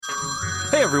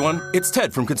Hey everyone, it's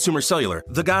Ted from Consumer Cellular,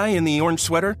 the guy in the orange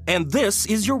sweater, and this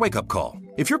is your wake-up call.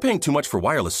 If you're paying too much for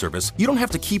wireless service, you don't have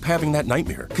to keep having that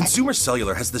nightmare. Consumer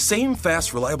Cellular has the same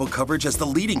fast, reliable coverage as the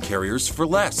leading carriers for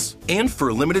less. And for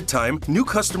a limited time, new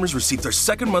customers receive their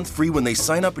second month free when they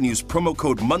sign up and use promo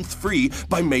code MONTHFREE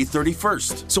by May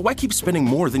 31st. So why keep spending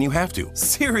more than you have to?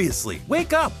 Seriously,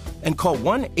 wake up and call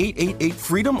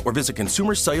 1-888-FREEDOM or visit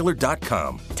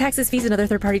consumercellular.com. Taxes, fees, and other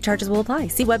third-party charges will apply.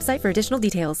 See website for additional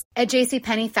details. At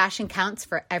JCPenney, fashion counts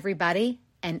for everybody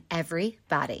and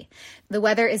everybody. The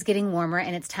weather is getting warmer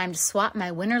and it's time to swap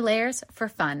my winter layers for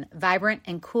fun, vibrant,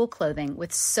 and cool clothing.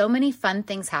 With so many fun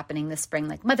things happening this spring,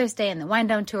 like Mother's Day and the Wind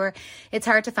Down Tour, it's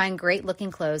hard to find great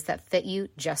looking clothes that fit you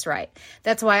just right.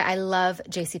 That's why I love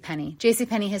JCPenney.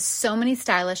 JCPenney has so many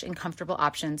stylish and comfortable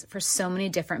options for so many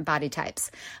different body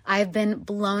types. I've been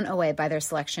blown away by their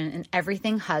selection, and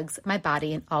everything hugs my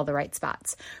body in all the right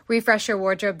spots. Refresh your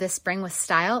wardrobe this spring with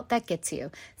style that gets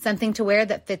you. Something to wear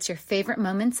that fits your favorite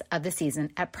moments of the season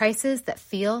at prices that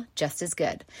feel just as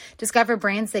good. Discover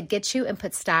brands that get you and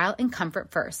put style and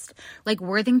comfort first, like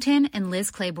Worthington and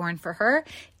Liz Claiborne for her,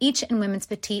 each in women's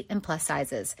petite and plus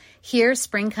sizes. Here,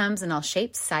 spring comes in all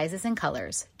shapes, sizes, and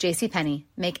colors. JCPenney,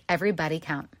 make everybody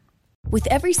count. With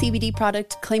every CBD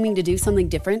product claiming to do something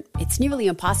different, it's nearly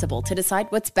impossible to decide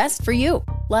what's best for you.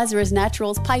 Lazarus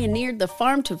Naturals pioneered the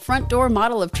farm-to-front-door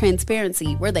model of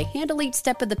transparency, where they handle each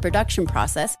step of the production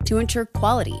process to ensure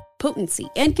quality, potency,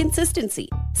 and consistency.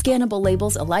 Scannable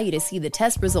labels allow you to see the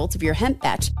test results of your hemp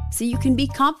batch, so you can be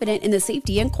confident in the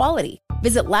safety and quality.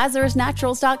 Visit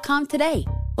LazarusNaturals.com today.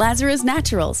 Lazarus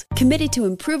Naturals, committed to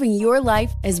improving your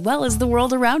life as well as the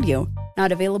world around you.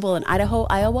 Not available in Idaho,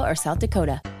 Iowa, or South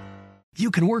Dakota. You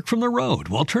can work from the road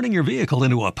while turning your vehicle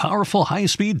into a powerful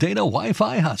high-speed data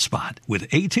Wi-Fi hotspot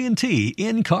with AT&T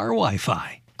in-car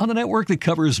Wi-Fi. On a network that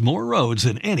covers more roads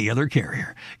than any other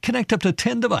carrier, connect up to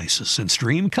 10 devices and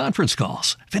stream conference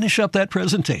calls. Finish up that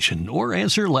presentation or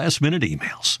answer last-minute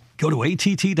emails. Go to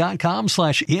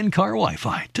att.com/in-car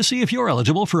Wi-Fi to see if you're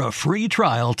eligible for a free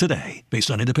trial today. Based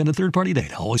on independent third-party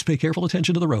data, always pay careful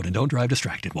attention to the road and don't drive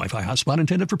distracted. Wi-Fi hotspot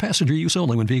intended for passenger use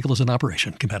only when vehicle is in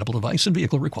operation. Compatible device and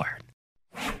vehicle required.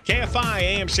 KFI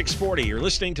AM 640. You're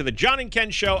listening to the John and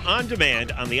Ken Show on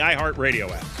demand on the iHeartRadio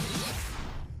app.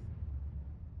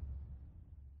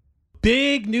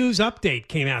 Big news update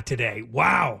came out today.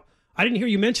 Wow. I didn't hear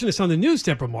you mention this on the news,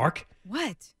 Deborah Mark.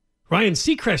 What? Ryan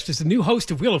Seacrest is the new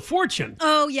host of Wheel of Fortune.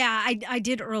 Oh, yeah. I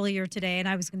did earlier today, and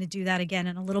I was going to do that again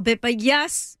in a little bit. But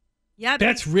yes. Yep.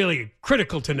 That's really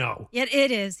critical to know.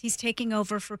 It is. He's taking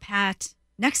over for Pat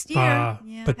next year.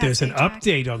 But Pat there's an Sajak.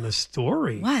 update on the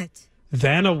story. What?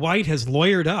 Vanna White has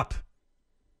lawyered up.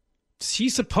 She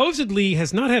supposedly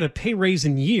has not had a pay raise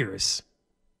in years.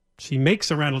 She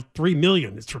makes around $3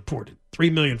 million, it's reported.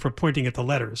 $3 million for pointing at the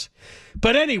letters.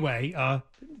 But anyway,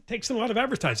 takes a lot of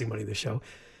advertising money, this show.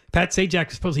 Pat Sajak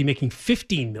is supposedly making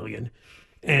 $15 million.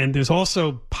 And there's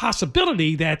also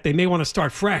possibility that they may want to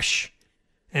start fresh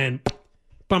and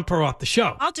bump her off the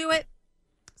show. I'll do it.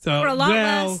 So, for a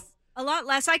lot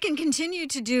less. I can continue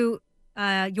to do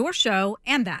your show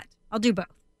and that. I'll do both.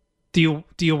 Do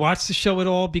you watch the show at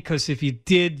all? Because if you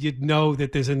did, you'd know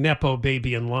that there's a Nepo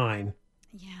baby in line.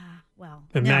 Yeah, well.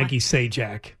 And Maggie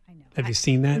Sajak. I know. Have you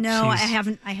seen that? No, I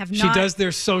haven't. I have not. She does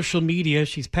their social media.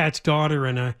 She's Pat's daughter,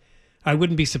 and I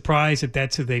wouldn't be surprised if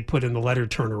that's who they put in the letter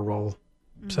turner role.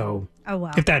 So,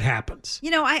 if that happens.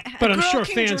 But I'm sure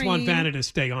fans want Vanna to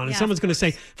stay on. And someone's going to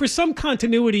say, for some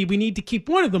continuity, we need to keep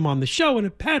one of them on the show. And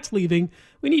if Pat's leaving,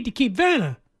 we need to keep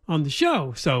Vanna on the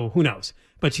show. So who knows?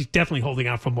 But she's definitely holding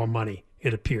out for more money,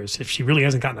 it appears. If she really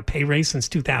hasn't gotten a pay raise since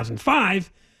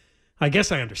 2005, I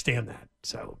guess I understand that.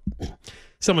 So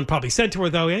someone probably said to her,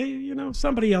 though, hey,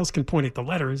 somebody else can point at the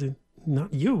letters and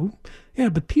not you. Yeah,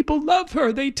 but people love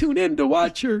her. They tune in to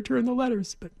watch her turn the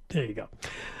letters. But there you go.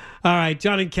 All right,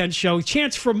 John and Ken Show.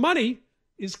 Chance for Money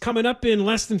is coming up in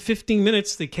less than 15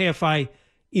 minutes. The KFI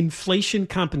Inflation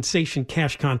Compensation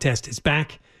Cash Contest is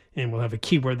back, and we'll have a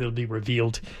keyword that'll be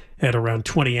revealed at around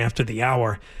 20 after the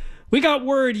hour. We got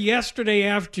word yesterday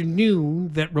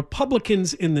afternoon that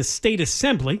Republicans in the state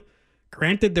assembly,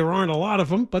 granted there aren't a lot of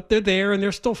them, but they're there and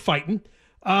they're still fighting,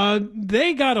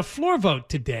 they got a floor vote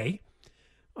today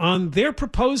on their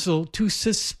proposal to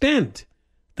suspend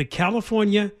the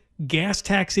California gas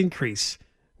tax increase,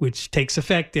 which takes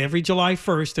effect every July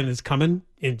 1st and is coming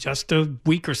in just a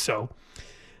week or so.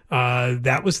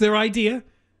 That was their idea.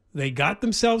 They got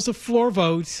themselves a floor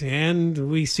vote, and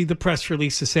we see the press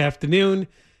release this afternoon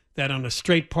that on a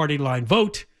straight party line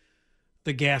vote,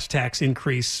 the gas tax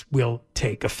increase will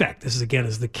take effect. This is, again,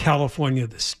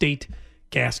 the state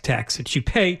gas tax that you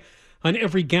pay on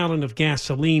every gallon of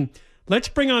gasoline. Let's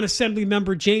bring on Assembly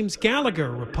Member James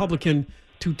Gallagher, Republican,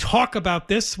 to talk about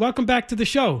this. Welcome back to the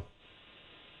show.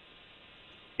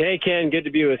 Hey, Ken. Good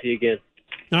to be with you again.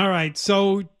 All right.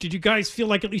 So did you guys feel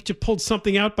like at least you pulled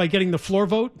something out by getting the floor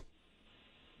vote?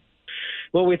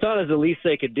 Well, we thought it was the least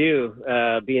they could do,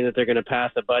 being that they're going to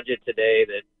pass a budget today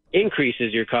that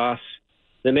increases your costs.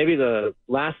 Then maybe the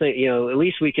last thing, at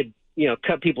least we could,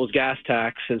 cut people's gas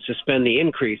tax and suspend the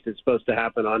increase that's supposed to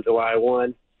happen on July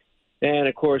 1. And,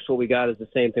 of course, what we got is the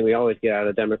same thing we always get out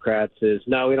of Democrats is,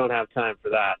 no, we don't have time for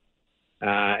that.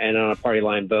 And on a party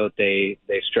line vote, they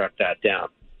struck that down.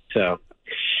 So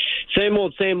same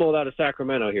old out of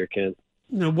Sacramento here, Ken.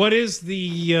 Now, what is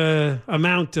the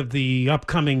amount of the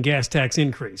upcoming gas tax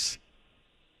increase?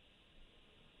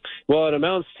 Well, it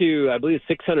amounts to, I believe,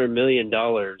 $600 million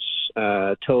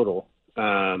total,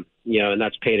 and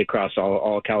that's paid across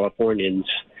all Californians.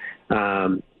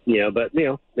 But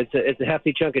it's a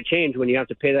hefty chunk of change when you have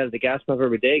to pay that at the gas pump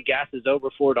every day. Gas is over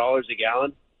 $4 a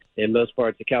gallon in most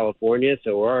parts of California,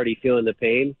 so we're already feeling the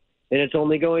pain, and it's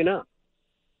only going up.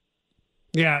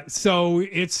 Yeah, so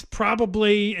it's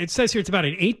probably, it says here it's about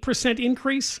an 8%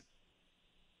 increase.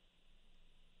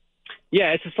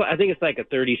 Yeah, I think it's like a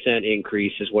 30-cent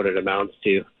increase is what it amounts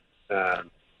to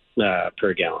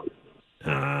per gallon.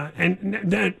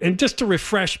 And just to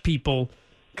refresh people,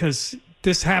 because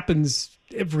this happens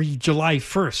every July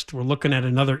 1st, we're looking at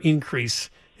another increase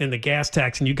in the gas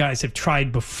tax, and you guys have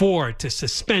tried before to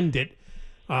suspend it.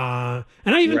 And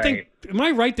I even think, am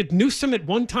I right that Newsom at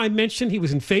one time mentioned he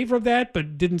was in favor of that,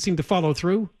 but didn't seem to follow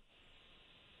through?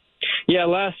 Yeah,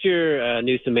 last year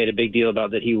Newsom made a big deal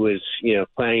about that he was,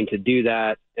 planning to do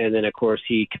that, and then of course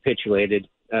he capitulated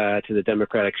to the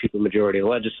Democratic supermajority of the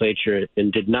legislature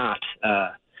and did not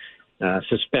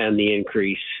suspend the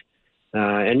increase.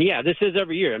 This is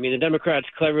every year. I mean, the Democrats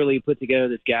cleverly put together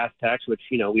this gas tax, which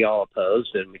we all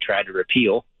opposed and we tried to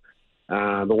repeal.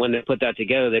 But when they put that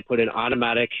together, they put in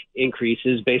automatic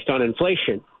increases based on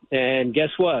inflation. And guess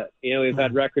what? We've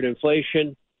had record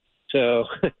inflation, so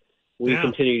we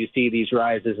continue to see these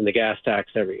rises in the gas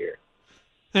tax every year.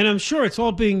 And I'm sure it's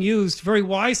all being used very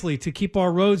wisely to keep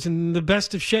our roads in the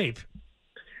best of shape.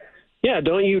 Yeah,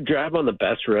 don't you drive on the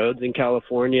best roads in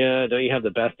California? Don't you have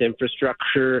the best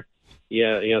infrastructure?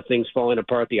 Yeah, things falling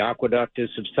apart. The aqueduct is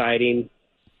subsiding.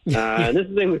 And this is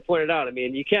the thing we pointed out. I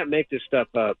mean, you can't make this stuff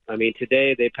up. I mean,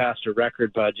 today they passed a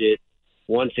record budget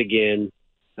once again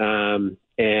and,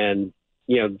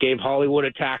 gave Hollywood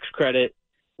a tax credit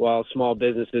while small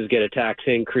businesses get a tax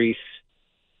increase.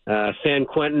 San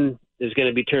Quentin is going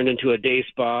to be turned into a day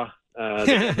spa,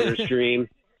 the first dream.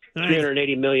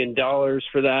 $380 million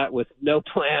for that with no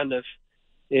plan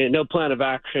of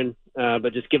action,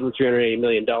 but just give them $380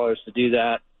 million to do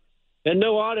that. And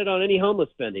no audit on any homeless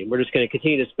spending. We're just going to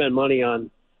continue to spend money on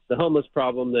the homeless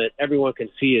problem that everyone can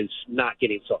see is not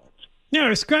getting solved. Yeah,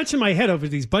 I'm scratching my head over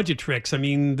these budget tricks. I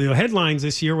mean, the headlines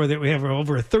this year were that we have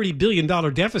over a $30 billion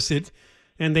deficit,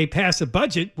 and they pass a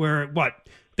budget where,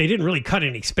 they didn't really cut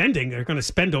any spending. They're going to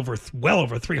spend well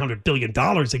over $300 billion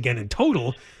again in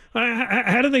total.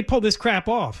 How do they pull this crap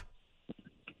off?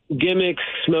 Gimmicks,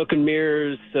 smoke and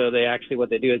mirrors. So what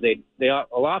they do is they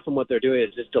often what they're doing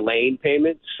is just delaying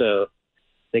payments. So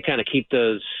they kind of keep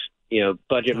those,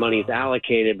 budget monies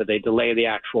allocated, but they delay the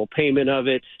actual payment of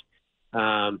it.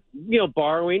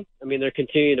 Borrowing. I mean, they're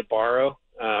continuing to borrow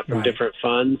from different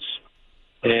funds.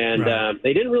 And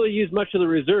they didn't really use much of the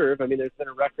reserve. I mean, there's been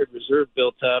a record reserve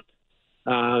built up,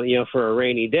 for a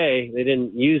rainy day. They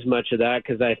didn't use much of that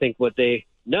because I think what they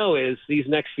know is these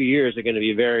next few years are going to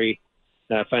be very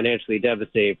financially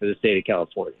devastating for the state of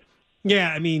California.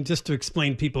 Yeah, I mean, just to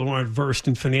explain people who aren't versed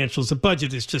in financials, a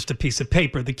budget is just a piece of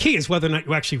paper. The key is whether or not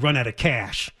you actually run out of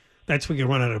cash. That's when you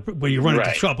run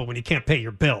into trouble, when you can't pay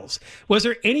your bills. Was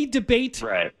there any debate,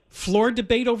 floor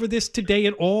debate over this today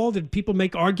at all? Did people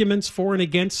make arguments for and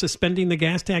against suspending the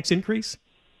gas tax increase?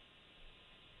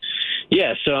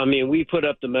 Yeah, so, I mean, we put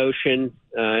up the motion,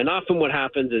 and often what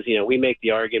happens is, we make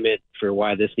the argument for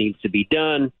why this needs to be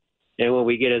done, and what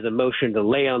we get is a motion to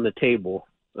lay on the table.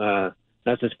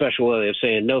 That's a special way of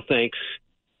saying, no thanks,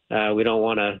 we don't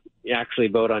want to actually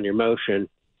vote on your motion.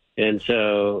 And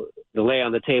so the lay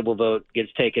on the table vote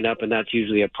gets taken up, and that's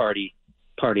usually a party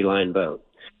line vote.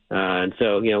 And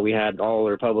so, we had all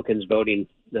the Republicans voting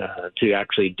to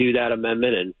actually do that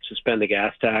amendment and suspend the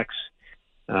gas tax.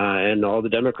 And all the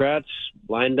Democrats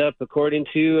lined up according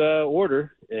to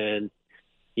order and,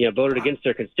 voted against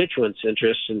their constituents'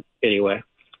 interests anyway.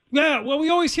 Yeah, well, we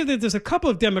always hear that there's a couple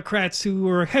of Democrats who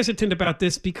are hesitant about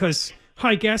this because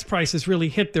high gas prices really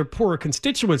hit their poorer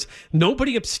constituents.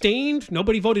 Nobody abstained.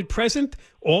 Nobody voted present.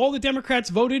 All the Democrats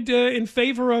voted in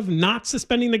favor of not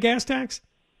suspending the gas tax.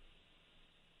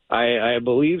 I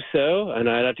believe so, and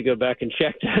I'd have to go back and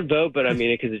check that vote, but I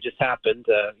mean, because it just happened.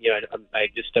 I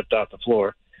just stepped off the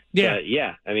floor. Yeah. But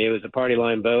yeah, I mean, it was a party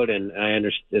line vote, and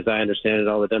as I understand it,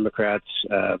 all the Democrats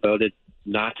voted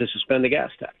not to suspend the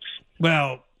gas tax.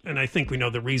 Well, and I think we know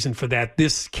the reason for that.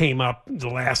 This came up the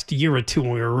last year or two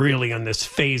when we were really on this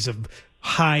phase of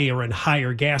higher and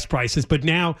higher gas prices. But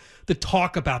now the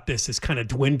talk about this has kind of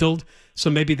dwindled.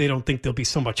 So maybe they don't think there'll be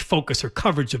so much focus or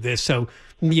coverage of this. So,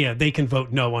 yeah, they can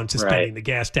vote no on suspending the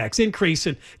gas tax increase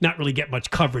and not really get much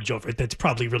coverage over it. That's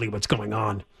probably really what's going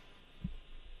on.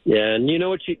 Yeah, and you know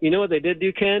what they did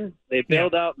do, Ken? They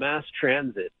bailed out mass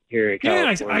transit here in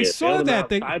California. Yeah, I saw that.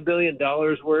 $5 billion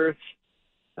worth.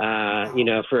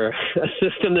 For a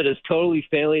system that is totally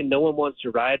failing. No one wants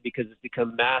to ride because it's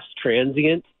become mass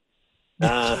transient.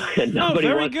 And nobody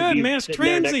very wants good. to be Mass sitting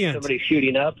there next to transient. somebody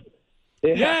shooting up.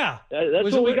 Yeah.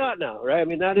 That's what we got now, right? I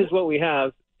mean, that is what we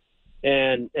have.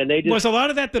 And they just... Was a lot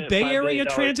of that the Bay $5 Area billion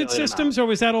transit systems, or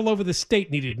was that all over the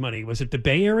state needed money? Was it the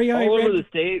Bay Area? All over the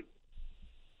state.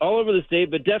 All over the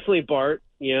state, but definitely BART,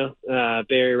 Bay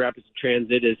Area Rapid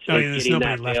Transit is there's getting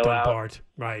nobody that left bailout. on BART.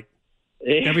 Right.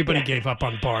 Everybody gave up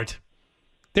on BART.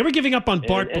 They were giving up on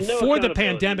BART and no before the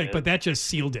accountability, pandemic, man. but that just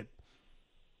sealed it.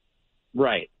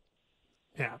 Right.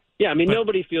 Yeah. Yeah, I mean,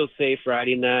 nobody feels safe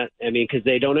riding that. I mean, because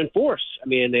they don't enforce. I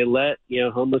mean, they let,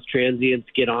 homeless transients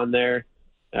get on there.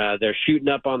 They're shooting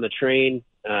up on the train.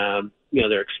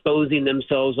 They're exposing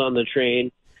themselves on the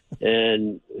train.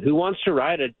 And who wants to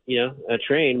ride a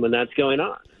train when that's going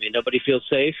on? I mean, nobody feels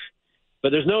safe.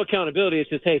 But there's no accountability. It's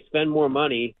just, hey, spend more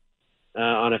money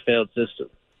on a failed system.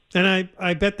 And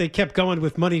I bet they kept going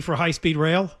with money for high-speed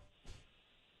rail.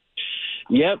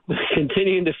 Yep,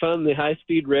 continuing to fund the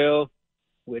high-speed rail,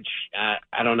 which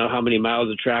I don't know how many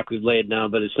miles of track we've laid now,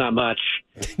 but it's not much.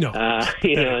 No,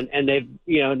 and they've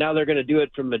now they're going to do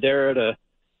it from Madera to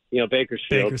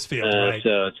Bakersfield. Bakersfield, right?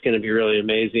 So it's going to be really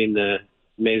amazing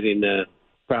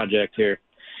project here.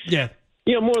 Yeah,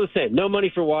 more of the same. No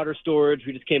money for water storage.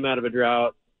 We just came out of a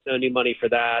drought. No new money for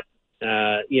that.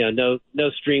 No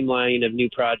streamlining of new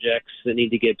projects that need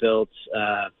to get built.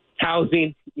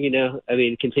 Housing,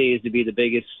 continues to be the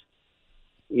biggest,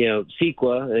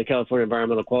 CEQA, the California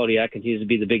Environmental Quality Act, continues to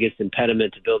be the biggest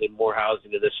impediment to building more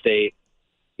housing in the state.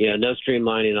 No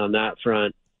streamlining on that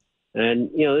front. And,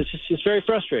 it's very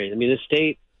frustrating. I mean,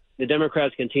 the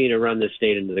Democrats continue to run this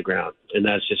state into the ground, and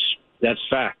that's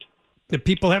fact. The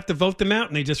people have to vote them out,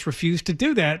 and they just refuse to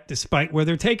do that despite where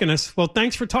they're taking us. Well,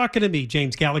 thanks for talking to me,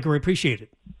 James Gallagher. I appreciate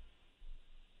it.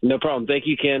 No problem. Thank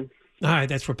you, Ken. All right,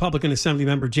 that's Republican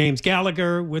Assemblymember James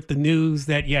Gallagher with the news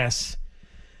that, yes,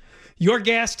 your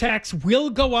gas tax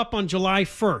will go up on July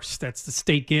 1st. That's the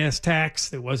state gas tax.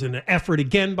 There was an effort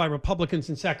again by Republicans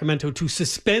in Sacramento to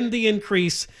suspend the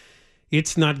increase.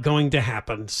 It's not going to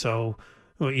happen. So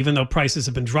even though prices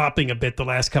have been dropping a bit the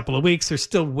last couple of weeks, they're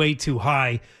still way too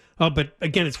high. But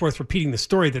again, it's worth repeating the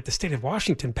story that the state of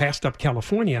Washington passed up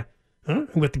California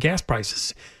with the gas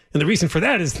prices. And the reason for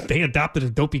that is they adopted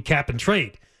a dopey cap and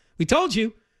trade. We told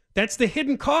you that's the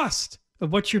hidden cost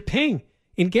of what you're paying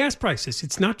in gas prices.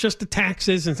 It's not just the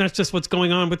taxes. It's not just what's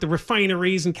going on with the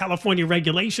refineries and California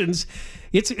regulations.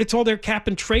 It's all their cap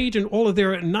and trade and all of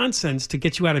their nonsense to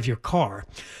get you out of your car.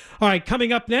 All right,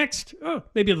 coming up next,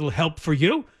 maybe a little help for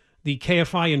you. The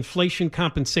KFI Inflation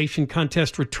Compensation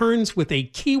Contest returns with a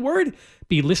keyword.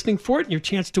 Be listening for it and your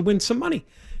chance to win some money.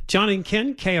 John and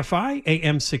Ken, KFI,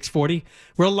 AM 640.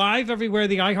 We're live everywhere,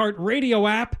 the iHeartRadio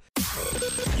app.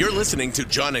 You're listening to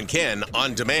John and Ken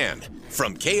on demand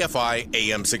from KFI,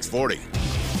 AM 640.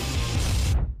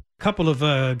 A couple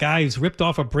of guys ripped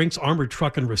off a Brinks armored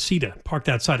truck in Reseda, parked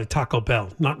outside of Taco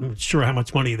Bell. Not sure how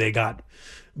much money they got,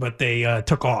 but they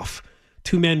took off.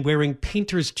 Two men wearing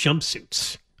painter's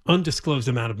jumpsuits. Undisclosed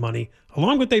amount of money,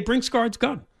 along with a Brinks guard's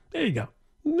gun. There you go.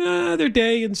 Another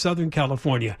day in Southern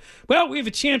California. Well, we have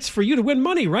a chance for you to win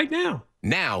money right now.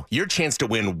 Now, your chance to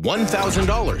win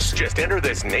 $1,000. Just enter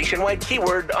this nationwide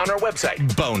keyword on our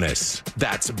website. Bonus.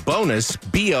 That's bonus,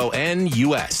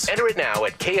 BONUS. Enter it now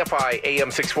at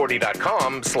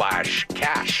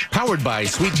KFIAM640.com/cash. Powered by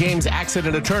Sweet James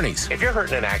Accident Attorneys. If you're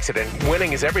hurt in an accident,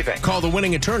 winning is everything. Call the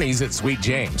winning attorneys at Sweet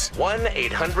James.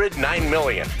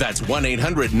 1-800-9-MILLION. That's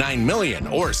 1-800-9-MILLION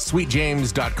or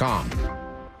sweetjames.com.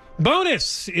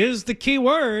 Bonus is the key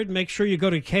word. Make sure you go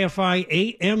to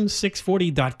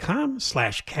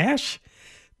KFIAM640.com/cash.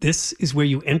 This is where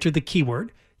you enter the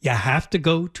keyword. You have to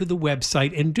go to the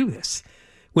website and do this.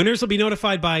 Winners will be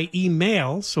notified by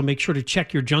email, so make sure to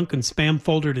check your junk and spam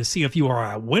folder to see if you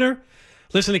are a winner.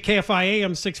 Listen to KFI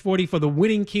AM 640 for the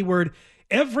winning keyword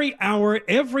every hour,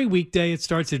 every weekday. It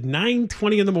starts at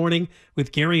 9:20 in the morning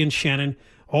with Gary and Shannon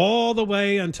all the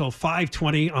way until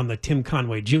 5:20 on the Tim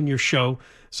Conway Jr. Show.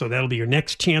 So that'll be your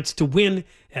next chance to win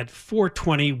at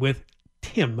 4:20 with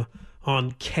Tim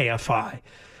on KFI.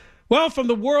 Well, from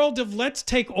the world of let's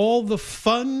take all the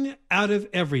fun out of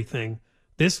everything,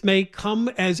 this may come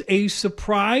as a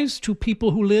surprise to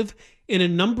people who live in a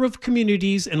number of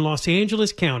communities in Los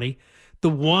Angeles County. The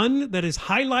one that is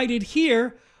highlighted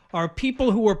here are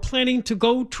people who are planning to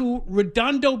go to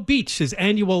Redondo Beach's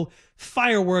annual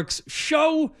fireworks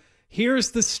show.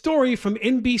 Here's the story from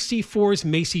NBC4's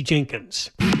Macy Jenkins.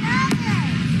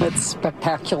 It's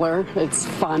spectacular. It's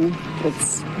fun.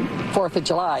 It's 4th of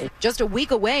July. Just a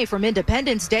week away from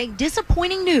Independence Day,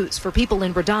 disappointing news for people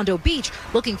in Redondo Beach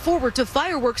looking forward to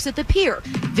fireworks at the pier.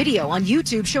 Video on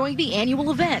YouTube showing the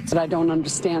annual event. But I don't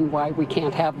understand why we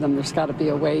can't have them. There's got to be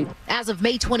a way. As of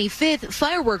May 25th,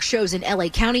 fireworks shows in LA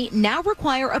County now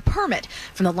require a permit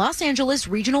from the Los Angeles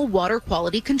Regional Water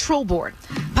Quality Control Board.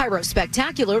 Pyro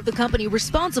Spectacular, the company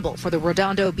responsible for the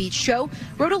Redondo Beach show,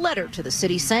 wrote a letter to the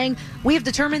city saying, "We have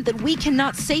determined that we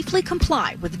cannot safely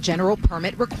comply with general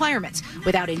permit requirements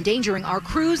without endangering our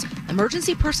crews,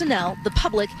 emergency personnel, the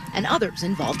public, and others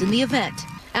involved in the event."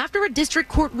 After a district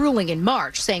court ruling in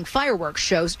March saying fireworks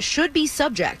shows should be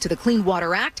subject to the Clean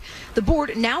Water Act, the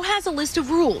board now has a list of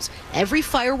rules every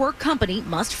firework company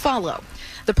must follow.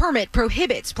 The permit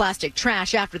prohibits plastic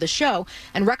trash after the show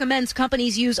and recommends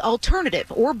companies use alternative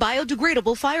or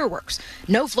biodegradable fireworks.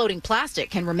 No floating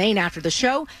plastic can remain after the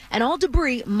show, and all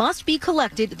debris must be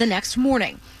collected the next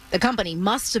morning. The company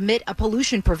must submit a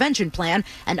pollution prevention plan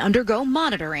and undergo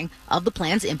monitoring of the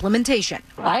plan's implementation.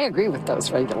 I agree with those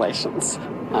regulations.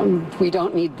 We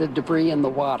don't need the debris in the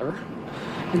water.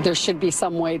 There should be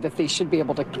some way that they should be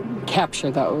able to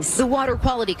capture those. The Water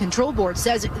Quality Control Board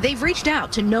says they've reached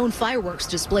out to known fireworks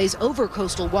displays over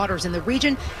coastal waters in the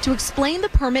region to explain the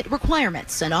permit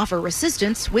requirements and offer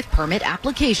assistance with permit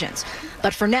applications.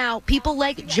 But for now, people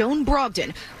like Joan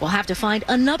Brogdon will have to find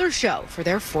another show for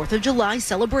their 4th of July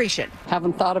celebration.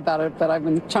 Haven't thought about it, but I've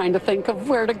been trying to think of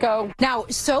where to go. Now,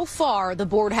 so far, the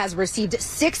board has received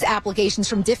 6 applications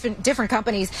from different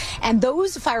companies, and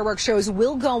those fireworks shows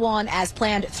will go on as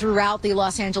planned throughout the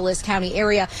Los Angeles County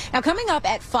area. Now, coming up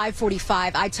at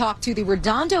 5:45, I talked to the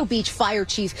Redondo Beach Fire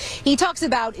Chief. He talks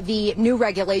about the new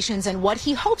regulations and what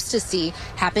he hopes to see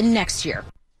happen next year.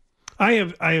 I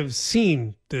have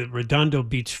seen the Redondo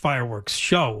Beach fireworks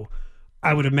show.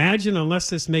 I would imagine, unless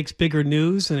this makes bigger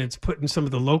news and it's put in some of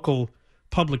the local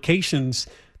publications,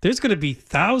 there's going to be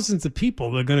thousands of people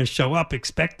that are going to show up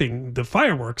expecting the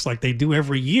fireworks like they do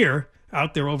every year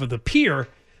out there over the pier.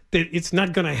 That it's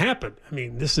not going to happen. I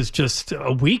mean, this is just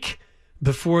a week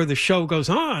before the show goes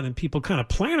on and people kind of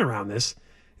plan around this.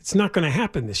 It's not going to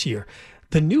happen this year.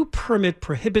 The new permit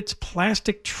prohibits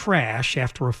plastic trash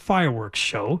after a fireworks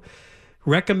show,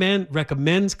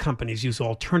 recommends companies use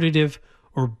alternative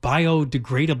or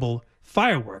biodegradable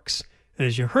fireworks. And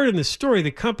as you heard in the story,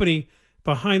 the company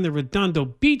behind the Redondo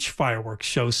Beach fireworks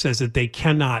show says that they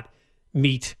cannot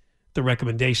meet the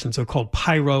recommendations. They're called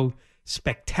Pyro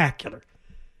Spectacular.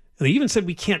 They even said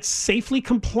we can't safely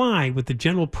comply with the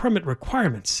general permit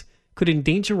requirements. Could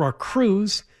endanger our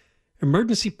crews,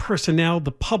 emergency personnel,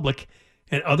 the public,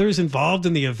 and others involved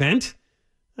in the event.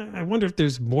 I wonder if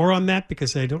there's more on that,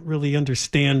 because I don't really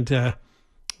understand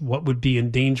what would be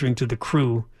endangering to the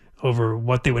crew over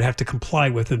what they would have to comply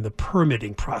with in the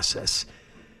permitting process.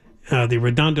 The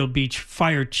Redondo Beach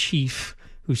fire chief,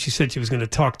 who she said she was going to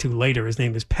talk to later, his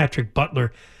name is Patrick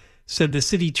Butler, said the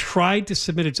city tried to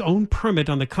submit its own permit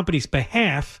on the company's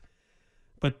behalf,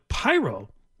 but Pyro,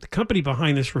 the company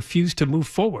behind this, refused to move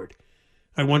forward.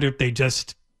 I wonder if they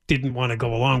just didn't want to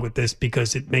go along with this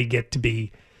because it may get to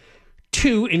be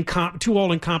too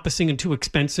all-encompassing and too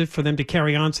expensive for them to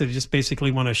carry on, so they just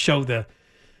basically want to show the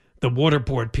water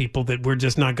board people that we're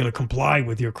just not going to comply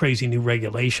with your crazy new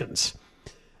regulations.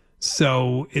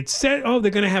 So it said,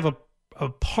 they're going to have a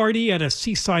party at a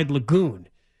seaside lagoon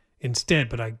instead,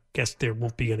 but I guess there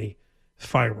won't be any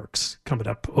fireworks coming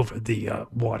up over the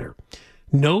water.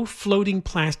 No floating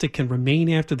plastic can remain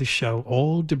after the show.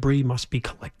 All debris must be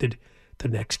collected the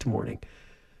next morning.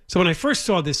 So when I first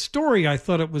saw this story, I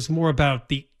thought it was more about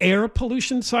the air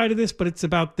pollution side of this, but it's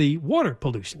about the water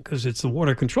pollution, because it's the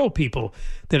water control people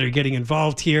that are getting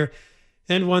involved here.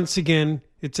 And once again,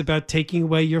 it's about taking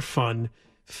away your fun.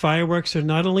 Fireworks are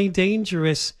not only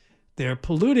dangerous, they're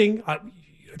polluting.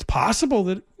 It's possible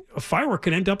that a firework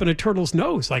could end up in a turtle's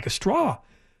nose like a straw,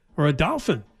 or a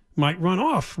dolphin might run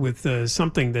off with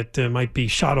something that might be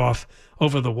shot off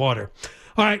over the water.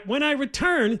 All right, when I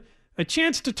return, a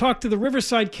chance to talk to the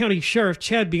Riverside County Sheriff,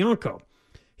 Chad Bianco.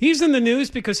 He's in the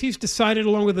news because he's decided,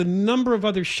 along with a number of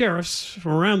other sheriffs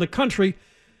from around the country,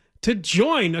 to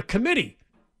join a committee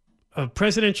of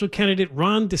presidential candidate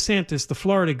Ron DeSantis, the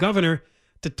Florida governor,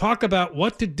 to talk about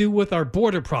what to do with our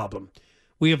border problem.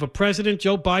 We have a president,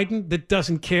 Joe Biden, that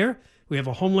doesn't care. We have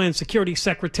a Homeland Security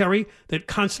Secretary that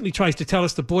constantly tries to tell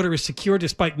us the border is secure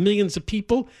despite millions of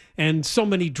people and so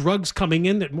many drugs coming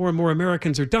in that more and more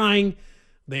Americans are dying.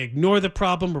 They ignore the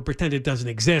problem or pretend it doesn't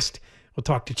exist. We'll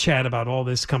talk to Chad about all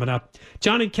this coming up.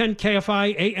 John and Ken,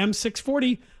 KFI AM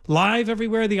 640, live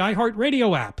everywhere, the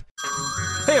iHeartRadio app.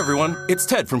 Hey everyone, it's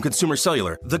Ted from Consumer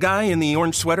Cellular, the guy in the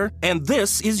orange sweater, and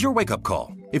this is your wake-up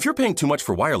call. If you're paying too much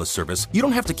for wireless service, you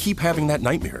don't have to keep having that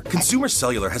nightmare. Consumer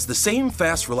Cellular has the same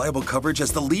fast, reliable coverage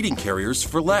as the leading carriers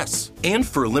for less. And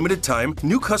for a limited time,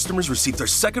 new customers receive their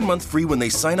second month free when they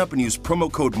sign up and use promo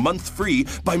code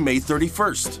MONTHFREE by May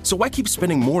 31st. So why keep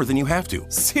spending more than you have to?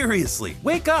 Seriously,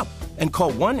 wake up and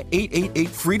call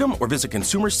 1-888-FREEDOM or visit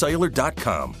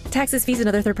consumercellular.com. Taxes, fees, and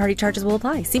other third-party charges will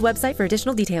apply. See website for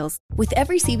additional details. With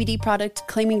every CBD product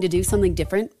claiming to do something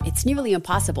different, it's nearly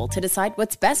impossible to decide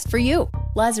what's best for you.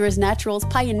 Lazarus Naturals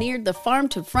pioneered the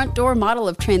farm-to-front-door model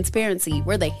of transparency,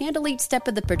 where they handle each step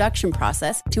of the production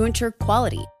process to ensure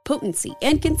quality, potency,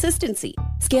 and consistency.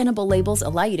 Scannable labels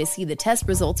allow you to see the test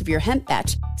results of your hemp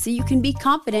batch, so you can be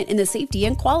confident in the safety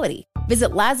and quality.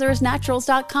 Visit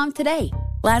LazarusNaturals.com today.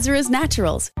 Lazarus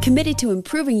Naturals, committed to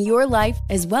improving your life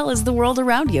as well as the world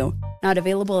around you. Not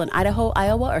available in Idaho,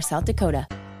 Iowa, or South Dakota.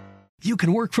 You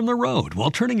can work from the road while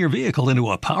turning your vehicle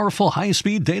into a powerful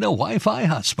high-speed data Wi-Fi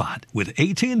hotspot with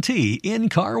AT&T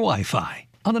in-car Wi-Fi.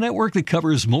 On the network that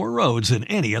covers more roads than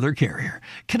any other carrier.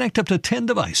 Connect up to 10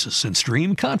 devices and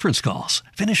stream conference calls.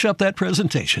 Finish up that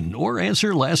presentation or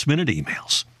answer last-minute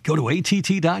emails. Go to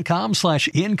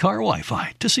att.com/in-car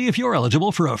Wi-Fi to see if you're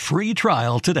eligible for a free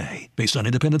trial today. Based on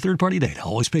independent third-party data,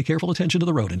 always pay careful attention to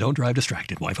the road and don't drive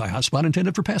distracted. Wi-Fi hotspot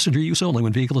intended for passenger use only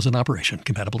when vehicle is in operation.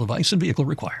 Compatible device and vehicle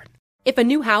required. If a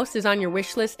new house is on your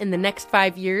wish list in the next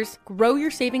 5 years, grow your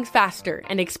savings faster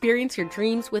and experience your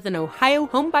dreams with an Ohio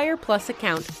Homebuyer Plus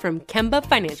account from Kemba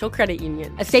Financial Credit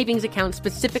Union. A savings account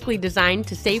specifically designed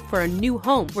to save for a new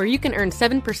home, where you can earn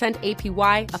 7%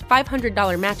 APY, a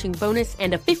 $500 matching bonus,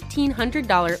 and a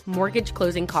 $1,500 mortgage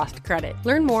closing cost credit.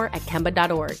 Learn more at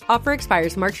Kemba.org. Offer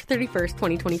expires March 31st,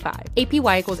 2025.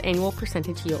 APY equals annual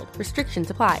percentage yield. Restrictions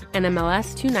apply.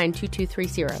 NMLS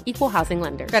 292230. Equal housing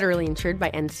lender. Federally insured by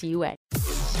NCUA.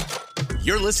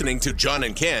 You're listening to John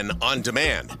and Ken on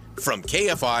demand from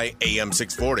KFI AM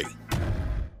 640.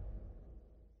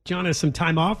 John has some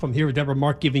time off. I'm here with Deborah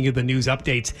Mark giving you the news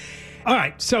updates. All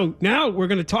right, so now we're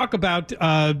going to talk about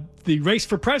the race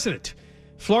for president.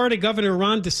 Florida Governor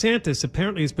Ron DeSantis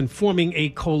apparently has been forming a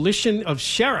coalition of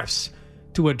sheriffs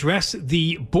to address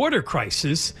the border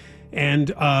crisis.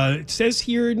 And it says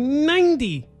here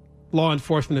 90 law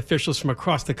enforcement officials from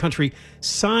across the country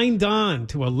signed on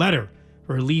to a letter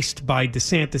released by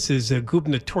DeSantis's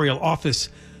gubernatorial office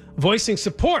voicing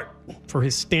support for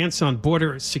his stance on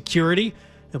border security.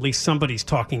 At least somebody's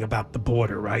talking about the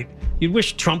border, right? You'd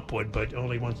wish Trump would, but all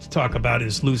he wants to talk about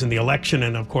is losing the election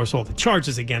and, of course, all the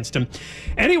charges against him.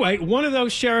 Anyway, one of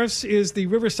those sheriffs is the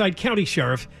Riverside County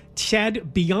Sheriff,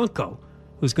 Chad Bianco,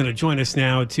 who's going to join us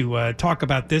now to talk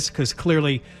about this, because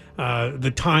clearly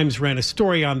the Times ran a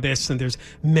story on this, and there's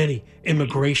many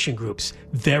immigration groups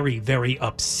very, very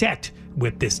upset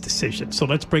with this decision. So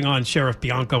let's bring on Sheriff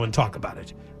Bianco and talk about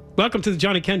it. Welcome to the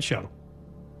John and Ken Show.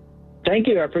 Thank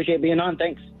you. I appreciate being on.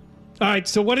 Thanks. All right.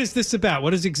 So what is this about?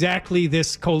 What is exactly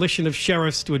this coalition of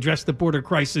sheriffs to address the border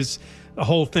crisis, the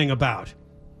whole thing about?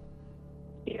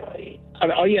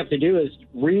 All you have to do is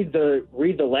read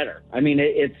the letter. I mean,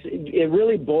 it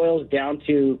really boils down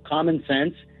to common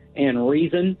sense and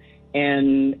reason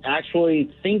and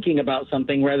actually thinking about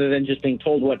something rather than just being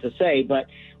told what to say. But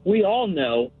we all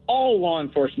know, all law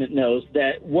enforcement knows,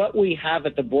 that what we have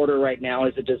at the border right now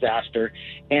is a disaster.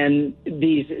 And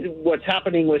what's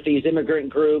happening with these immigrant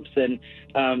groups and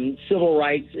civil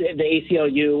rights, the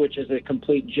ACLU, which is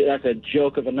that's a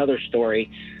joke of another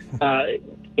story.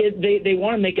 They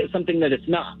want to make it something that it's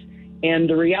not. And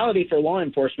the reality for law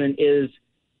enforcement is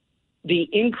the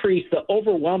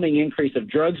overwhelming increase of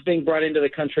drugs being brought into the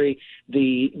country,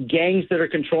 the gangs that are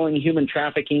controlling human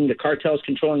trafficking, the cartels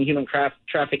controlling human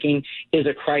trafficking is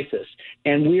a crisis.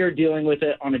 And we are dealing with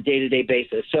it on a day-to-day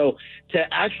basis. So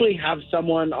to actually have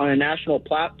someone on a national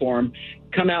platform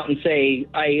come out and say,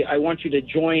 I want you to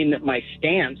join my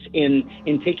stance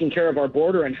in taking care of our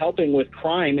border and helping with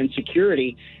crime and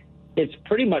security, it's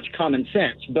pretty much common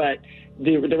sense. But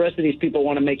the rest of these people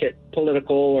want to make it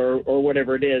political or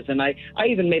whatever it is. And I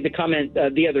even made the comment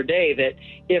the other day that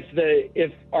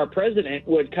if our president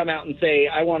would come out and say,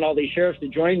 I want all these sheriffs to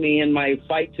join me in my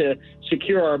fight to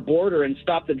secure our border and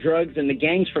stop the drugs and the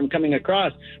gangs from coming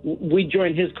across, we'd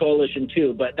join his coalition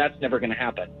too. But that's never going to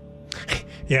happen.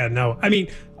 Yeah, no. I mean,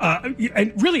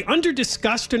 and really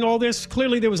under-discussed in all this,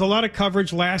 clearly there was a lot of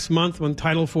coverage last month when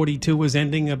Title 42 was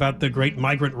ending about the great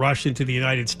migrant rush into the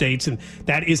United States, and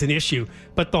that is an issue.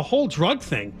 But the whole drug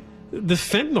thing, the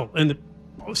fentanyl and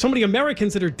so many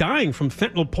Americans that are dying from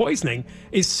fentanyl poisoning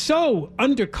is so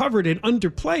undercovered and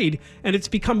underplayed, and it's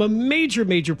become a major,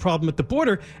 major problem at the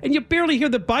border. And you barely hear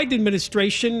the Biden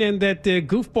administration and that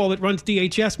goofball that runs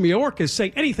DHS Mayorkas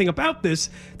say anything about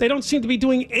this. They don't seem to be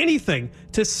doing anything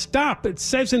to stop. It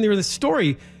says in there the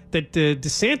story that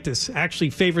DeSantis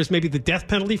actually favors maybe the death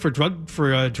penalty for drug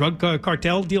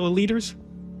cartel dealer leaders.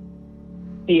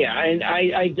 Yeah, and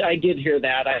I did hear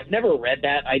that. I've never read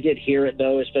that. I did hear it,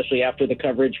 though, especially after the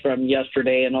coverage from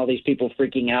yesterday and all these people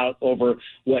freaking out over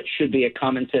what should be a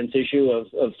common sense issue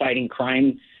of fighting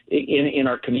crime in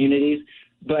our communities.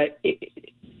 But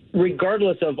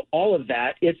regardless of all of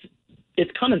that, it's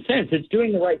common sense. It's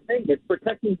doing the right thing. It's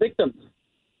protecting victims.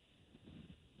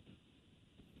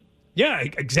 Yeah,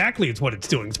 exactly. It's what it's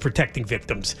doing. It's protecting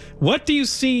victims. What do you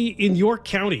see in your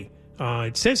county?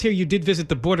 It says here you did visit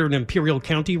the border in Imperial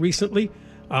County recently.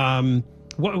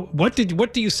 What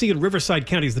do you see in Riverside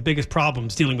County as the biggest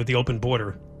problems dealing with the open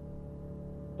border?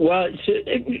 Well,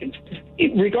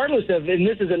 regardless of, and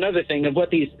this is another thing of what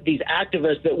these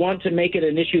activists that want to make it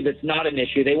an issue that's not an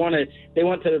issue. They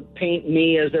want to paint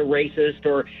me as a racist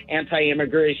or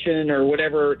anti-immigration or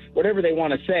whatever they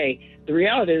want to say. The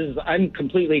reality is I'm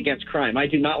completely against crime. I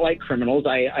do not like criminals.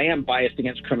 I am biased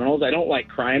against criminals. I don't like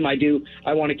crime. I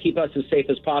want to keep us as safe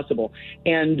as possible.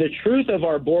 And the truth of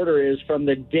our border is from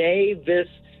the day this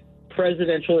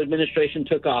presidential administration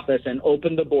took office and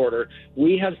opened the border,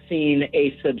 we have seen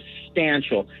a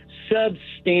substantial,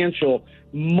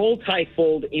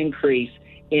 multifold increase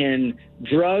in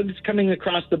drugs coming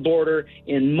across the border,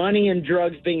 in money and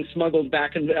drugs being smuggled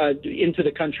back into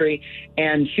the country,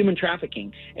 and human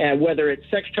trafficking, whether it's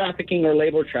sex trafficking or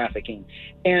labor trafficking.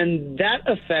 And that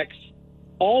affects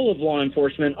all of law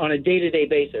enforcement on a day-to-day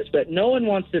basis. But no one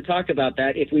wants to talk about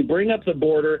that. If we bring up the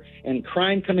border and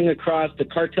crime coming across, the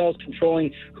cartels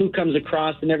controlling who comes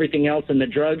across and everything else, and the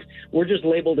drugs, we're just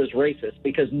labeled as racist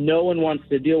because no one wants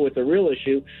to deal with the real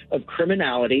issue of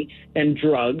criminality and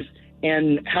drugs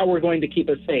and how we're going to keep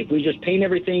us safe. We just paint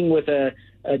everything with a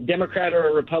Democrat or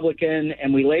a Republican,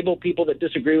 and we label people that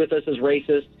disagree with us as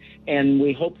racist, and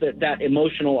we hope that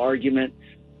emotional argument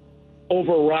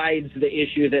overrides the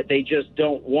issue that they just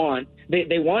don't want.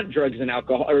 They want drugs and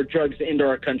alcohol or drugs into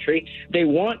our country. They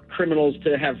want criminals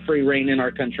to have free reign in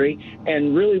our country,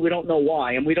 and really we don't know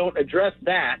why. And we don't address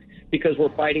that because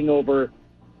we're fighting over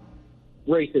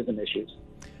racism issues.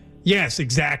 Yes,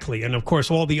 exactly. And of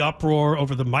course, all the uproar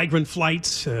over the migrant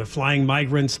flights, flying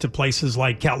migrants to places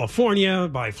like California,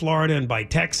 by Florida, and by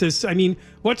Texas. I mean,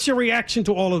 what's your reaction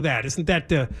to all of that? Isn't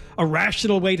that a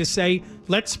rational way to say,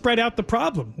 let's spread out the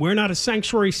problem? We're not a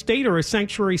sanctuary state or a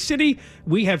sanctuary city.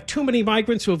 We have too many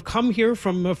migrants who have come here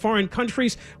from foreign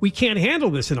countries. We can't handle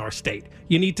this in our state.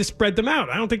 You need to spread them out.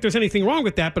 I don't think there's anything wrong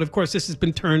with that. But of course, this has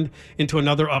been turned into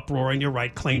another uproar, and you're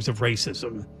right, claims of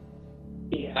racism.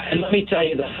 Yeah, and let me tell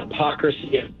you the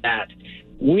hypocrisy of that.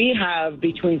 We have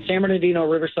between San Bernardino,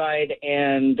 Riverside,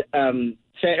 and Orange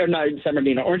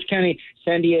County,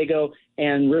 San Diego,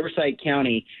 and Riverside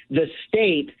County, the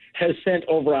state has sent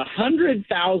over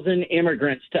 100,000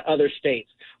 immigrants to other states.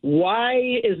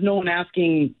 Why is no one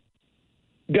asking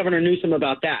Governor Newsom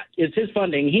about that? It's his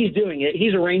funding. He's doing it.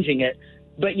 He's arranging it.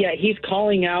 But yet he's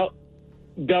calling out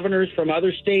governors from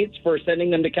other states for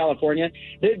sending them to California.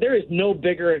 There is no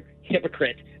bigger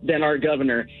hypocrite than our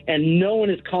governor, and no one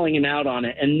is calling him out on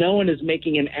it, and no one is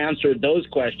making him answer those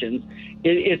questions.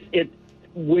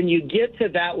 When you get to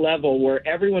that level where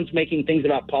everyone's making things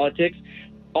about politics,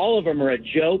 all of them are a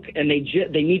joke, and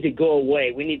they need to go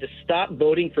away. We need to stop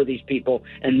voting for these people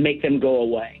and make them go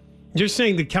away. You're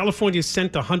saying that California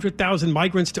sent 100,000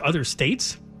 migrants to other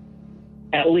states?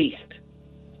 At least.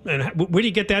 And where do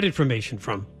you get that information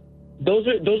from? Those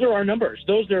are our numbers.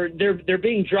 They're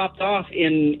being dropped off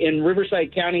in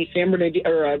Riverside County,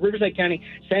 Riverside County,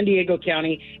 San Diego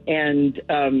County, and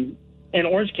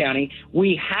Orange County.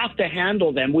 We have to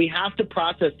handle them. We have to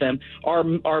process them.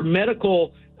 Our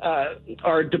medical,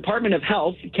 our Department of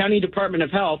Health, County Department of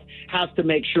Health, has to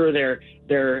make sure they're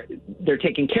They're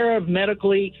taken care of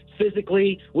medically,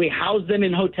 physically. We house them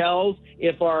in hotels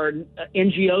if our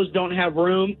NGOs don't have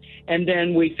room, and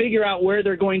then we figure out where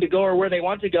they're going to go or where they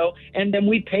want to go, and then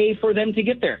we pay for them to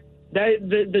get there.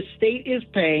 The state is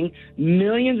paying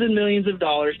millions and millions of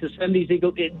dollars to send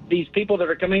these people that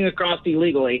are coming across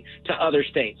illegally to other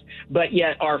states. But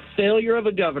yet our failure of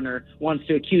a governor wants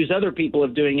to accuse other people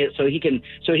of doing it so he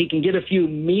can get a few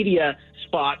media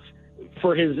spots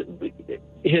for his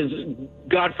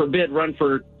God forbid run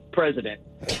for president.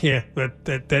 Yeah,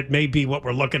 that may be what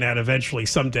we're looking at eventually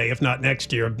someday, if not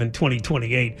next year, in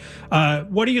 2028.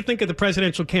 What do you think of the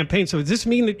presidential campaign? So does this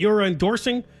mean that you're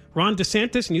endorsing Ron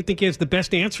DeSantis and you think he has the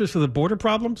best answers for the border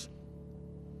problems?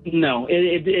 No,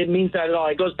 it means that at all.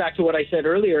 It goes back to what I said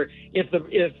earlier.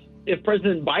 If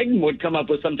President Biden would come up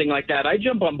with something like that, I'd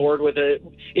jump on board with it.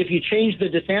 If you change the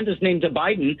DeSantis name to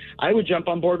Biden, I would jump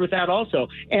on board with that also.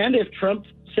 And if Trump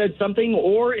said something,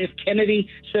 or if Kennedy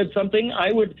said something,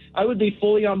 I would be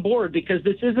fully on board, because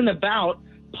this isn't about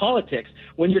politics.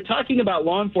 When you're talking about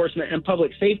law enforcement and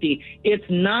public safety, it's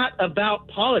not about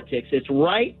politics. It's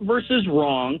right versus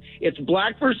wrong. It's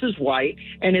black versus white.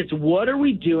 And it's what are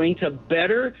we doing to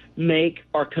better make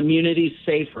our communities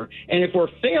safer? And if we're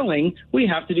failing, we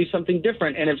have to do something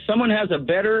different. And if someone has a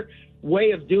better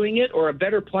way of doing it or a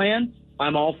better plan,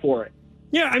 I'm all for it.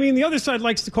 Yeah, I mean, the other side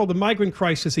likes to call the migrant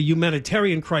crisis a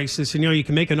humanitarian crisis. And, you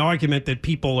can make an argument that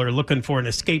people are looking for an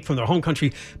escape from their home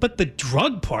country. But the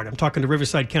drug part, I'm talking to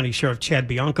Riverside County Sheriff Chad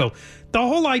Bianco, the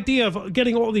whole idea of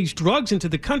getting all these drugs into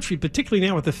the country, particularly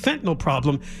now with the fentanyl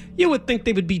problem, you would think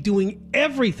they would be doing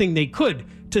everything they could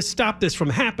to stop this from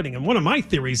happening. And one of my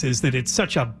theories is that it's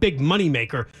such a big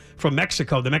moneymaker from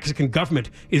Mexico. The Mexican government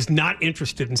is not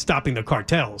interested in stopping the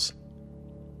cartels.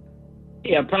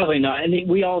 Yeah, probably not. And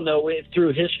we all know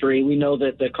through history, we know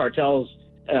that the cartels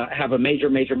have a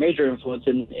major influence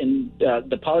in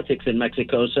the politics in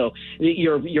Mexico. So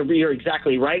you're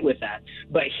exactly right with that.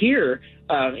 But here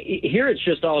it's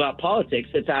just all about politics.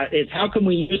 It's how can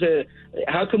we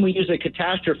use a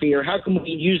catastrophe, or how can we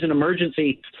use an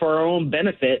emergency for our own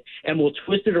benefit, and we'll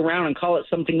twist it around and call it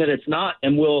something that it's not,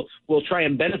 and we'll try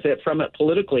and benefit from it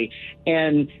politically.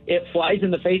 And it flies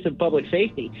in the face of public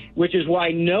safety, which is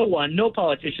why no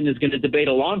politician is going to debate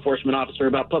a law enforcement officer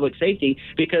about public safety,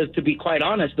 because to be quite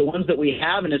honest, the ones that we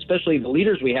have, and especially the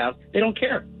leaders we have, they don't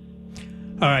care.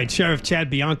 All right, Sheriff Chad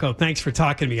Bianco, thanks for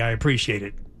talking to me. I appreciate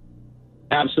it.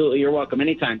 Absolutely. You're welcome.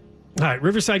 Anytime. All right,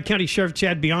 Riverside County Sheriff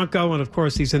Chad Bianco, and of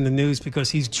course he's in the news because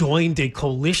he's joined a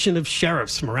coalition of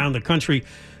sheriffs from around the country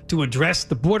to address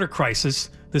the border crisis.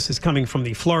 This is coming from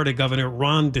the Florida Governor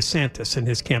Ron DeSantis and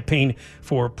his campaign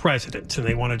for president. And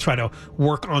they want to try to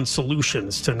work on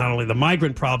solutions to not only the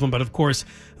migrant problem, but of course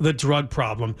the drug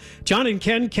problem. John and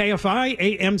Ken, KFI,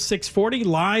 AM 640,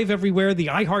 live everywhere, the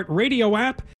iHeartRadio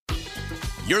app.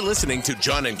 You're listening to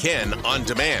John and Ken on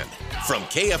demand from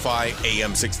KFI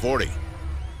AM 640.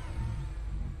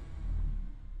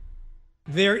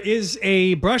 There is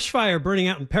a brush fire burning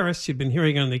out in Paris. You've been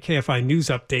hearing on the KFI news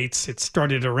updates. It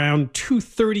started around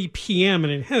 2:30 p.m.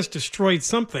 and it has destroyed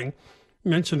something.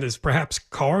 Mentioned as perhaps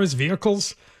cars,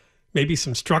 vehicles, maybe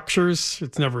some structures.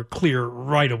 It's never clear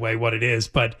right away what it is,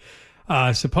 but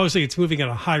supposedly it's moving at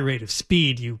a high rate of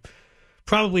speed. You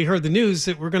probably heard the news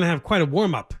that we're going to have quite a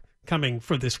warm-up coming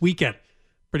for this weekend.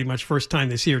 Pretty much first time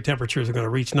this year, temperatures are going to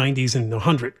reach 90s and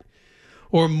 100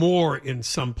 or more in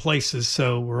some places.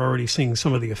 So we're already seeing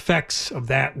some of the effects of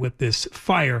that with this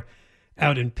fire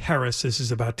out in Paris. This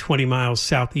is about 20 miles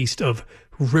southeast of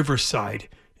Riverside,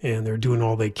 and they're doing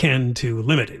all they can to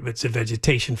limit it. It's a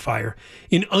vegetation fire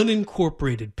in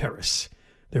unincorporated Paris.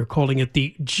 They're calling it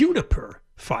the Juniper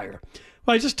Fire.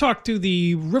 Well, I just talked to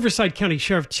the Riverside County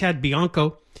Sheriff Chad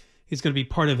Bianco. He's going to be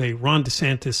part of a Ron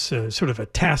DeSantis sort of a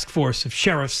task force of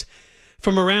sheriffs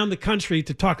from around the country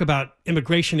to talk about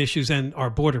immigration issues and our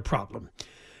border problem.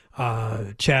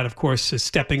 Chad, of course, is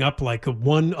stepping up like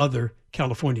one other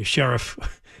California sheriff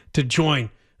to join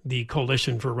the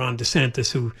coalition for Ron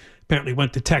DeSantis, who apparently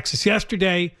went to Texas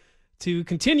yesterday to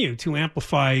continue to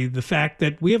amplify the fact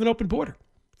that we have an open border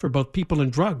for both people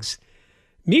and drugs.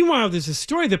 Meanwhile, there's a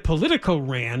story that Politico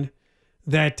ran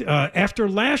that after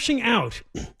lashing out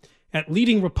at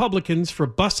leading Republicans for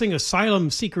busing asylum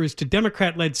seekers to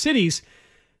Democrat-led cities,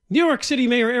 New York City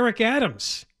Mayor Eric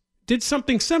Adams did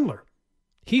something similar.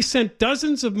 He sent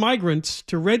dozens of migrants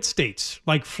to red states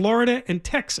like Florida and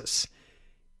Texas.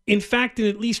 In fact, in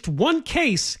at least one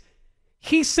case,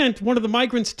 he sent one of the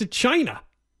migrants to China.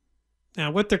 Now,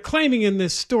 what they're claiming in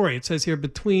this story, it says here,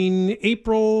 between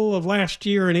April of last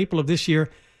year and April of this year,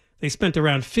 they spent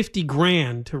around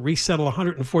 $50,000 to resettle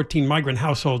 114 migrant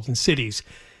households in cities.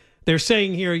 they're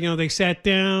saying here, they sat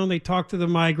down, they talked to the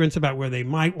migrants about where they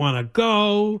might want to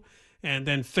go, and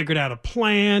then figured out a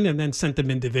plan and then sent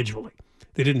them individually.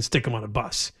 They didn't stick them on a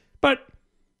bus. But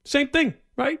same thing,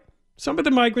 right? Some of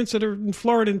the migrants that are in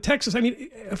Florida and Texas,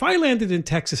 if I landed in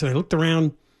Texas and I looked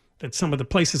around at some of the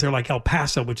places there like El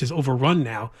Paso, which is overrun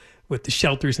now with the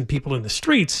shelters and people in the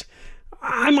streets,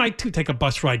 I might too take a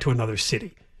bus ride to another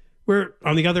city. Where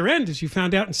on the other end, as you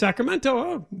found out in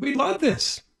Sacramento, we love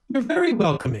this. They're very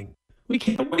welcoming. We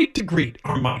can't wait to greet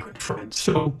our migrant friends.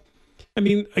 So,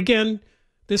 again,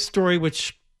 this story,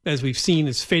 which, as we've seen,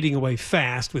 is fading away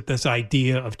fast with this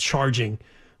idea of charging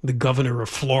the governor of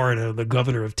Florida, the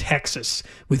governor of Texas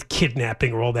with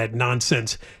kidnapping or all that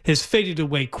nonsense, has faded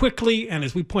away quickly. And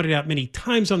as we pointed out many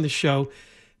times on the show,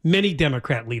 many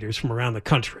Democrat leaders from around the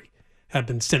country have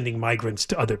been sending migrants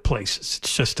to other places.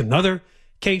 It's just another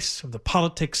case of the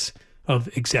politics of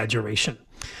exaggeration.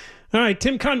 All right,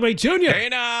 Tim Conway Jr. Hey,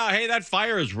 that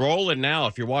fire is rolling now.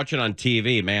 If you're watching on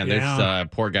TV, man, this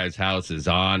poor guy's house is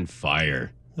on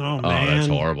fire. Oh, man. Oh, that's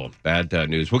horrible. Bad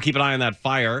news. We'll keep an eye on that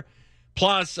fire.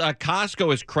 Plus,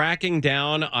 Costco is cracking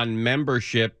down on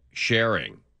membership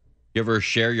sharing. You ever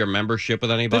share your membership with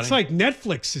anybody? That's like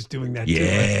Netflix is doing that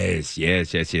yes, too.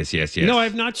 Yes. No, I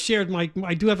have not shared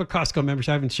I do have a Costco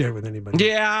membership. I haven't shared with anybody.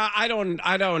 Yeah, I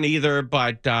don't either,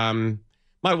 but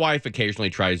my wife occasionally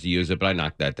tries to use it, but I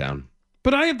knocked that down.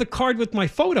 But I have the card with my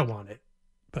photo on it.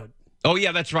 Oh,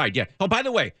 yeah, that's right. Yeah. Oh, by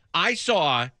the way, I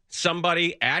saw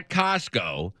somebody at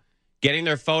Costco getting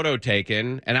their photo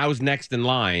taken, and I was next in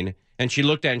line, and she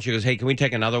looked at it and she goes, hey, can we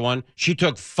take another one? She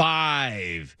took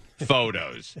 5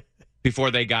 photos before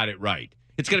they got it right.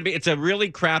 It's a really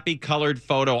crappy colored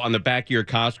photo on the back of your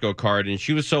Costco card, and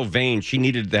she was so vain, she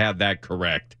needed to have that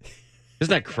correct. Isn't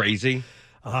that crazy?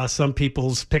 Some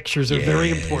people's pictures are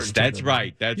very important. That's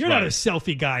right. You're not a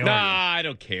selfie guy, are you? I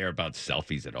don't care about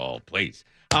selfies at all, please.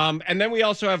 And then we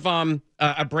also have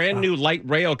a brand new light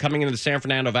rail coming into the San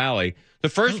Fernando Valley. The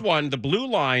first one, the Blue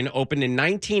Line, opened in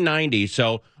 1990,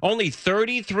 so only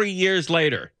 33 years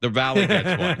later, the Valley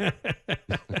gets one.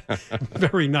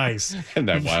 Very nice. Isn't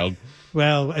that wild?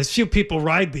 Well, as few people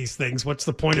ride these things, what's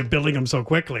the point of building them so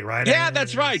quickly, right? Yeah,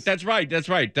 that's right. As a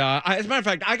matter of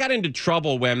fact, I got into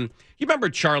trouble when, you remember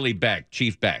Charlie Beck,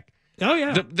 Chief Beck? Oh,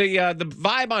 yeah. The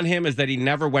vibe on him is that he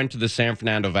never went to the San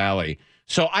Fernando Valley.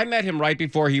 So I met him right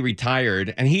before he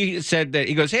retired, and he said that,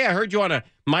 he goes, hey, I heard you on a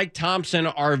Mike Thompson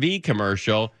RV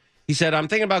commercial. He said, I'm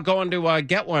thinking about going to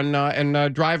get one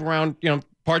and drive around,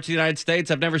 parts of the United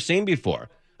States I've never seen before.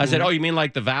 I said, oh, you mean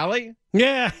like the Valley?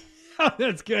 Yeah.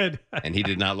 That's good. And he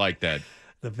did not like that.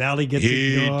 The Valley gets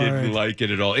ignored. He didn't like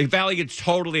it at all. The Valley gets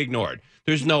totally ignored.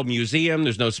 There's no museum.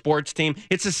 There's no sports team.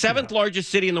 It's the 7th largest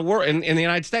city in the world, in the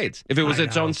United States, if it was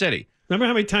its own city. Remember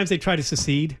how many times they tried to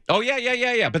secede? Oh,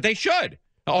 yeah. But they should.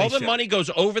 All the money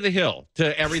goes over the hill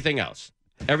to everything else.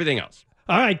 Everything else.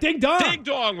 All right, ding dong. Ding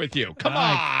dong with you. Come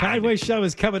on. Conway Show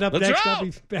is coming up next. I'll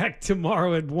be back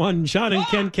tomorrow at 1. John and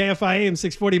Ken, KFI AM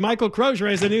 640. Michael Crozier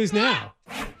has the news now.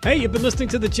 Hey, you've been listening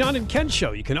to the John and Ken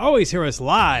Show. You can always hear us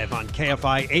live on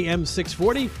KFI AM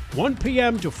 640, 1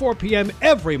 p.m. to 4 p.m.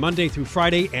 every Monday through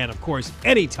Friday, and, of course,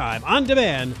 anytime on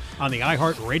demand on the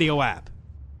iHeartRadio app.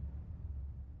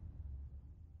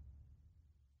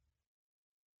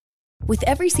 With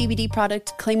every CBD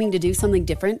product claiming to do something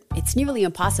different, it's nearly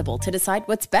impossible to decide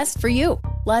what's best for you.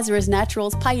 Lazarus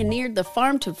Naturals pioneered the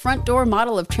farm-to-front-door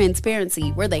model of transparency,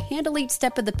 where they handle each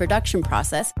step of the production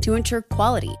process to ensure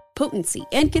quality, potency,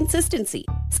 and consistency.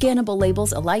 Scannable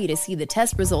labels allow you to see the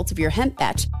test results of your hemp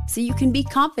batch, so you can be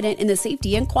confident in the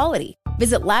safety and quality.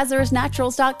 Visit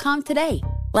LazarusNaturals.com today.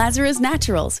 Lazarus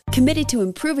Naturals, committed to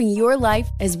improving your life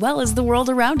as well as the world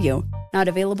around you. Not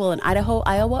available in Idaho,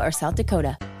 Iowa, or South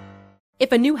Dakota.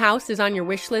 If a new house is on your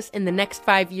wish list in the next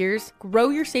 5 years, grow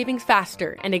your savings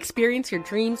faster and experience your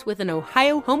dreams with an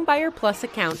Ohio Homebuyer Plus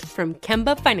account from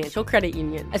Kemba Financial Credit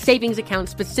Union. A savings account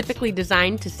specifically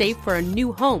designed to save for a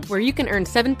new home, where you can earn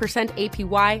 7%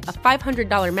 APY, a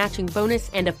 $500 matching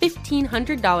bonus, and a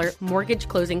 $1,500 mortgage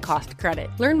closing cost credit.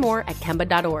 Learn more at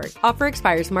Kemba.org. Offer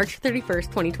expires March 31st,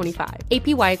 2025.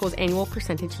 APY equals annual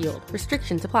percentage yield.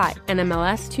 Restrictions apply.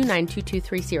 NMLS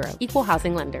 292230. Equal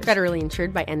housing lender. Federally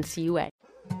insured by NCUA.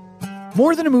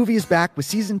 More Than a Movie is back with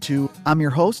Season 2. I'm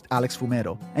your host, Alex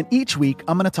Fumero, and each week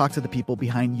I'm going to talk to the people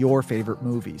behind your favorite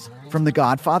movies. From The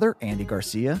Godfather, Andy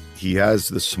Garcia. He has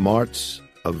the smarts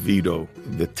of Vito,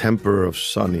 the temper of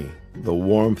Sonny, the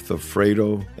warmth of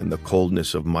Fredo, and the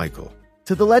coldness of Michael.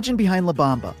 To the legend behind La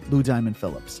Bamba, Lou Diamond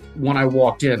Phillips. When I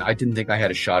walked in, I didn't think I had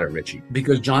a shot at Richie,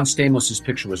 because John Stamos'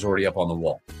 picture was already up on the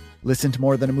wall. Listen to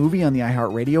More Than a Movie on the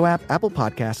iHeartRadio app, Apple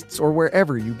Podcasts, or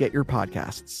wherever you get your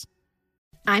podcasts.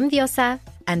 I'm Diosa.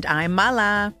 And I'm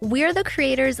Mala. We're the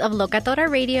creators of Locatora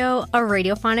Radio, a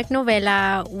radiophonic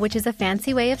novela, which is a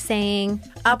fancy way of saying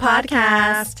a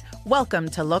podcast. Welcome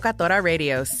to Locatora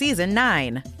Radio Season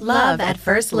 9. Love at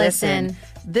First Listen.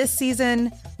 This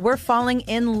season, we're falling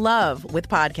in love with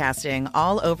podcasting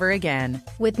all over again.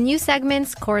 With new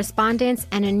segments, correspondence,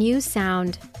 and a new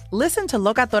sound. Listen to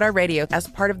Locatora Radio as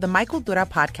part of the My Cultura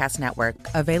Podcast Network.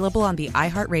 Available on the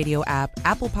iHeartRadio app,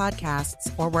 Apple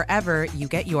Podcasts, or wherever you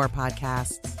get your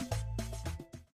podcasts.